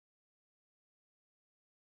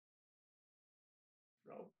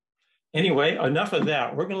Anyway, enough of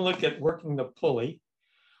that. We're going to look at working the pulley.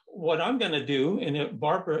 What I'm going to do, and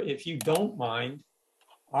Barbara, if you don't mind,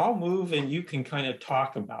 I'll move and you can kind of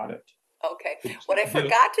talk about it. Okay. What I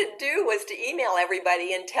forgot to do was to email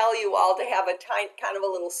everybody and tell you all to have a kind of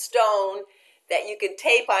a little stone that you could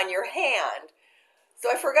tape on your hand. So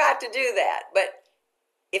I forgot to do that. But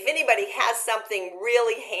if anybody has something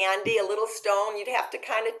really handy, a little stone, you'd have to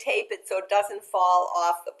kind of tape it so it doesn't fall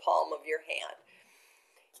off the palm of your hand.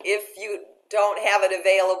 If you don't have it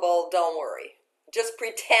available, don't worry. Just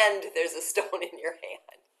pretend there's a stone in your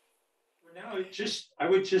hand. For now, I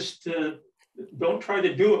would just don't try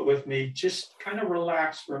to do it with me. Just kind of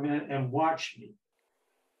relax for a minute and watch me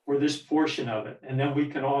for this portion of it, and then we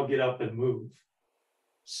can all get up and move.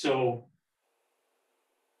 So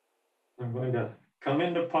I'm going to come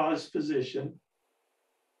into pause position.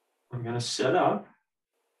 I'm going to set up.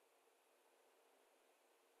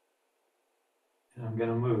 And I'm going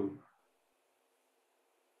to move.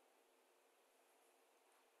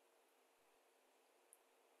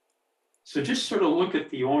 So just sort of look at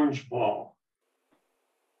the orange ball.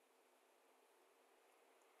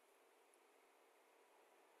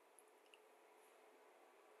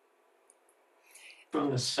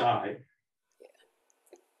 From the side.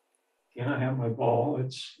 Again, I have my ball.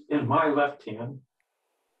 It's in my left hand.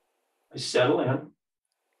 I settle in.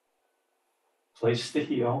 Place the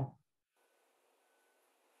heel.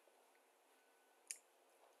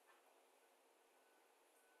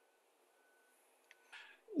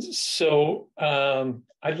 So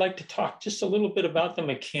I'd like to talk just a little bit about the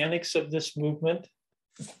mechanics of this movement.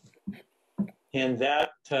 And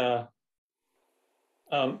that,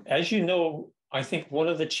 as you know, I think one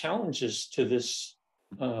of the challenges to this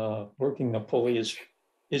working the pulley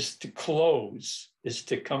is to close, is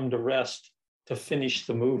to come to rest, to finish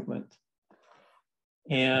the movement.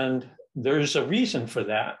 And there's a reason for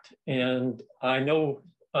that. And I know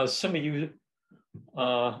some of you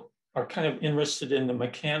are kind of interested in the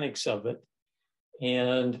mechanics of it.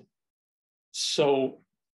 And so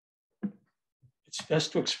it's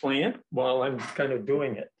best to explain it while I'm kind of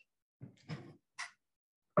doing it.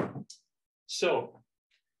 So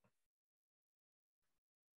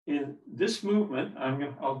in this movement,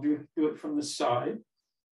 I'll do it from the side.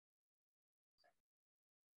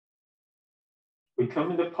 We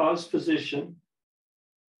come into pause position,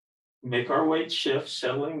 make our weight shift,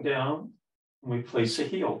 settling down, and we place a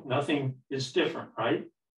heel. Nothing is different, right?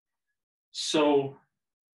 So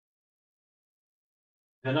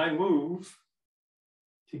then I move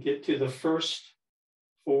to get to the first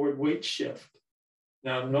forward weight shift.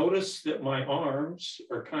 Now notice that my arms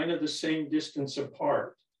are kind of the same distance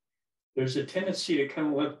apart. There's a tendency to kind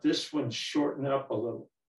of let this one shorten up a little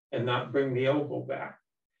and not bring the elbow back.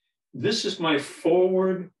 This is my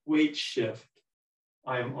forward weight shift.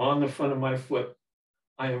 I am on the front of my foot.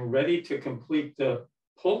 I am ready to complete the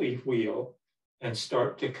pulley wheel and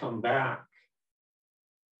start to come back.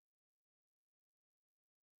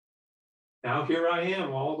 Now here I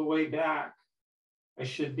am all the way back. I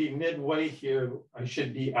should be midway here. I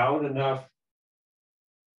should be out enough.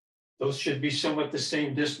 Those should be somewhat the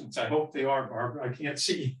same distance. I hope they are, Barbara. I can't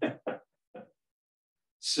see.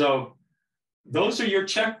 So those are your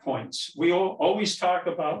checkpoints. We always talk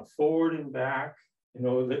about forward and back. You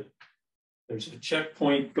know that there's a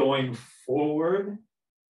checkpoint going forward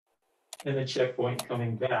and a checkpoint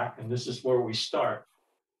coming back. And this is where we start.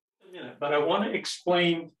 But I want to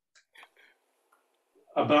explain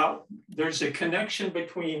about there's a connection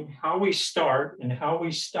between how we start and how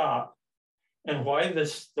we stop, and why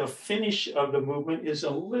the finish of the movement is a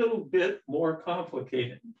little bit more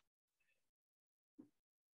complicated.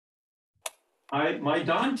 My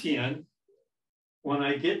dantian, when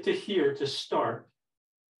I get to here to start,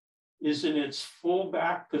 is in its full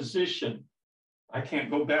back position. I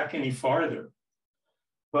can't go back any farther.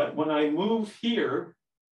 But when I move here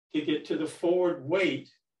to get to the forward weight,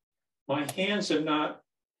 my hands have not,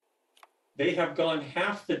 they have gone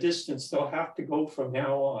half the distance they'll have to go from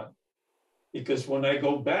now on. Because when I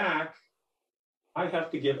go back, I have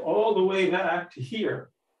to get all the way back to here.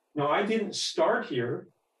 Now, I didn't start here.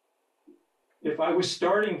 If I was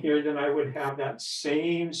starting here, then I would have that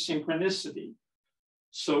same synchronicity.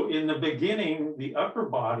 So in the beginning, the upper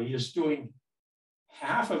body is doing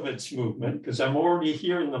half of its movement because I'm already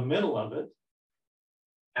here in the middle of it.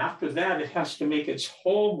 After that, it has to make its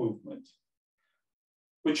whole movement,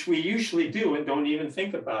 which we usually do and don't even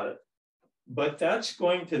think about it. But that's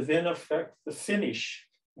going to then affect the finish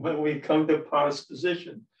when we come to pause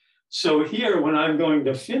position. So here, when I'm going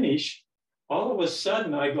to finish, all of a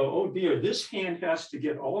sudden I go, oh dear, this hand has to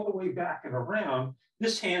get all the way back and around.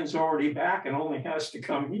 This hand's already back and only has to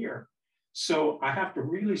come here. So I have to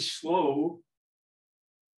really slow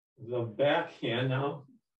the backhand now.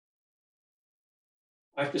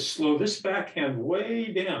 I have to slow this backhand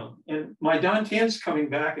way down. And my dantian's coming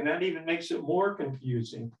back, and that even makes it more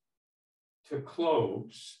confusing to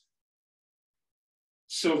close.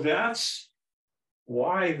 So that's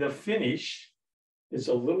why the finish is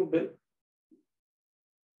a little bit,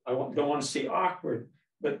 I don't want to say awkward,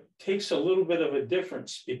 but takes a little bit of a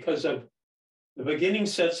difference because of the beginning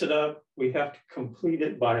sets it up. We have to complete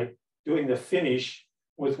it by doing the finish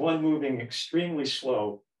with one moving extremely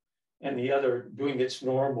slow and the other doing its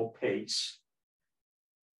normal pace.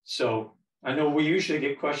 So I know we usually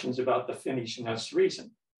get questions about the finish, and that's the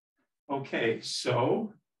reason. Okay,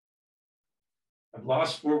 so I've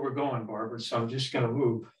lost where we're going, Barbara, so I'm just going to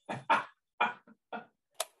move.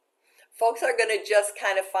 Folks are going to just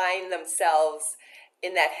kind of find themselves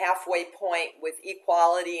in that halfway point with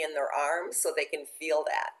equality in their arms so they can feel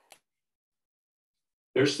that.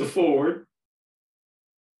 There's the forward.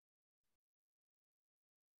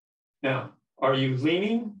 Now, are you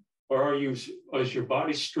leaning or is your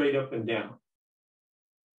body straight up and down?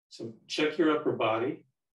 So check your upper body.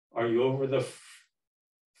 Are you over the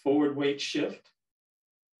forward weight shift?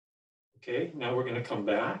 Okay, now we're going to come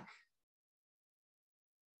back,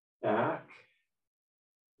 back,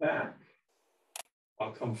 back.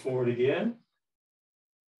 I'll come forward again.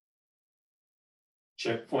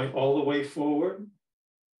 Checkpoint all the way forward.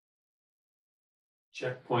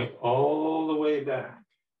 Checkpoint all the way back.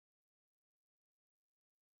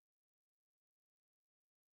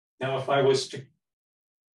 Now, if I was to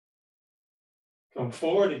come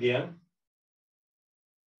forward again,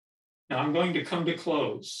 now I'm going to come to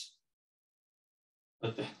close.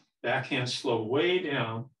 Let the backhand slow way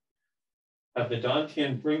down. Have the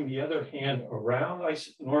dantian bring the other hand around like I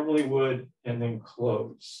normally would, and then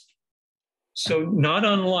close. So not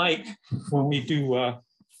unlike when we do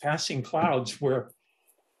passing clouds, where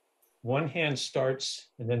one hand starts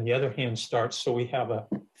and then the other hand starts, so we have a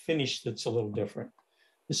finish that's a little different.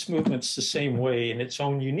 This movement's the same way in its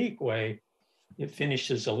own unique way. It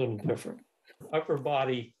finishes a little different. Upper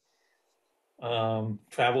body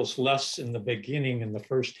travels less in the beginning in the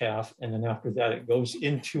first half, and then after that it goes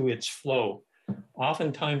into its flow.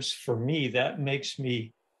 Oftentimes for me, that makes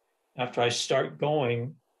me, after I start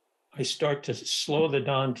going, I start to slow the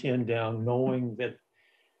dantian down, knowing that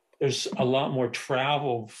there's a lot more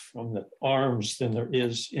travel from the arms than there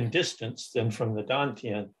is in distance than from the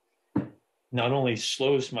dantian. Not only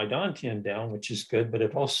slows my dantian down, which is good, but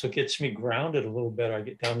it also gets me grounded a little better. I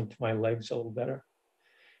get down into my legs a little better.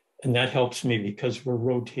 And that helps me because we're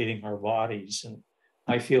rotating our bodies, and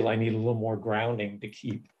I feel I need a little more grounding to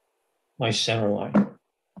keep my center line,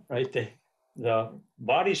 right? The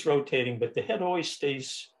body's rotating, but the head always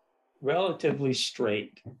stays relatively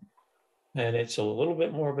straight. And it's a little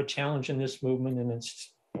bit more of a challenge in this movement, and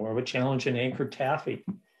it's more of a challenge in anchor taffy.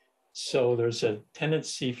 So there's a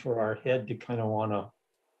tendency for our head to kind of want to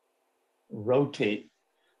rotate.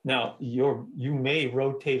 Now, you may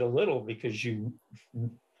rotate a little because you're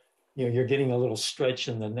getting a little stretch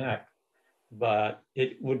in the neck, but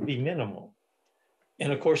it would be minimal.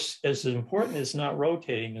 And of course, as important as not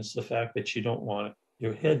rotating is the fact that you don't want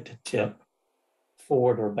your head to tip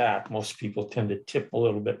forward or back. Most people tend to tip a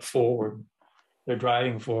little bit forward. They're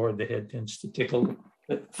driving forward, the head tends to tick a little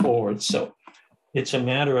bit forward. So it's a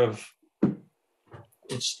matter of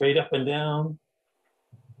it's straight up and down,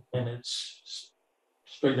 and it's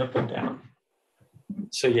straight up and down.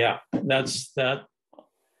 So yeah,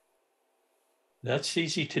 that's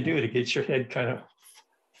easy to do, to get your head kind of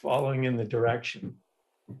following in the direction.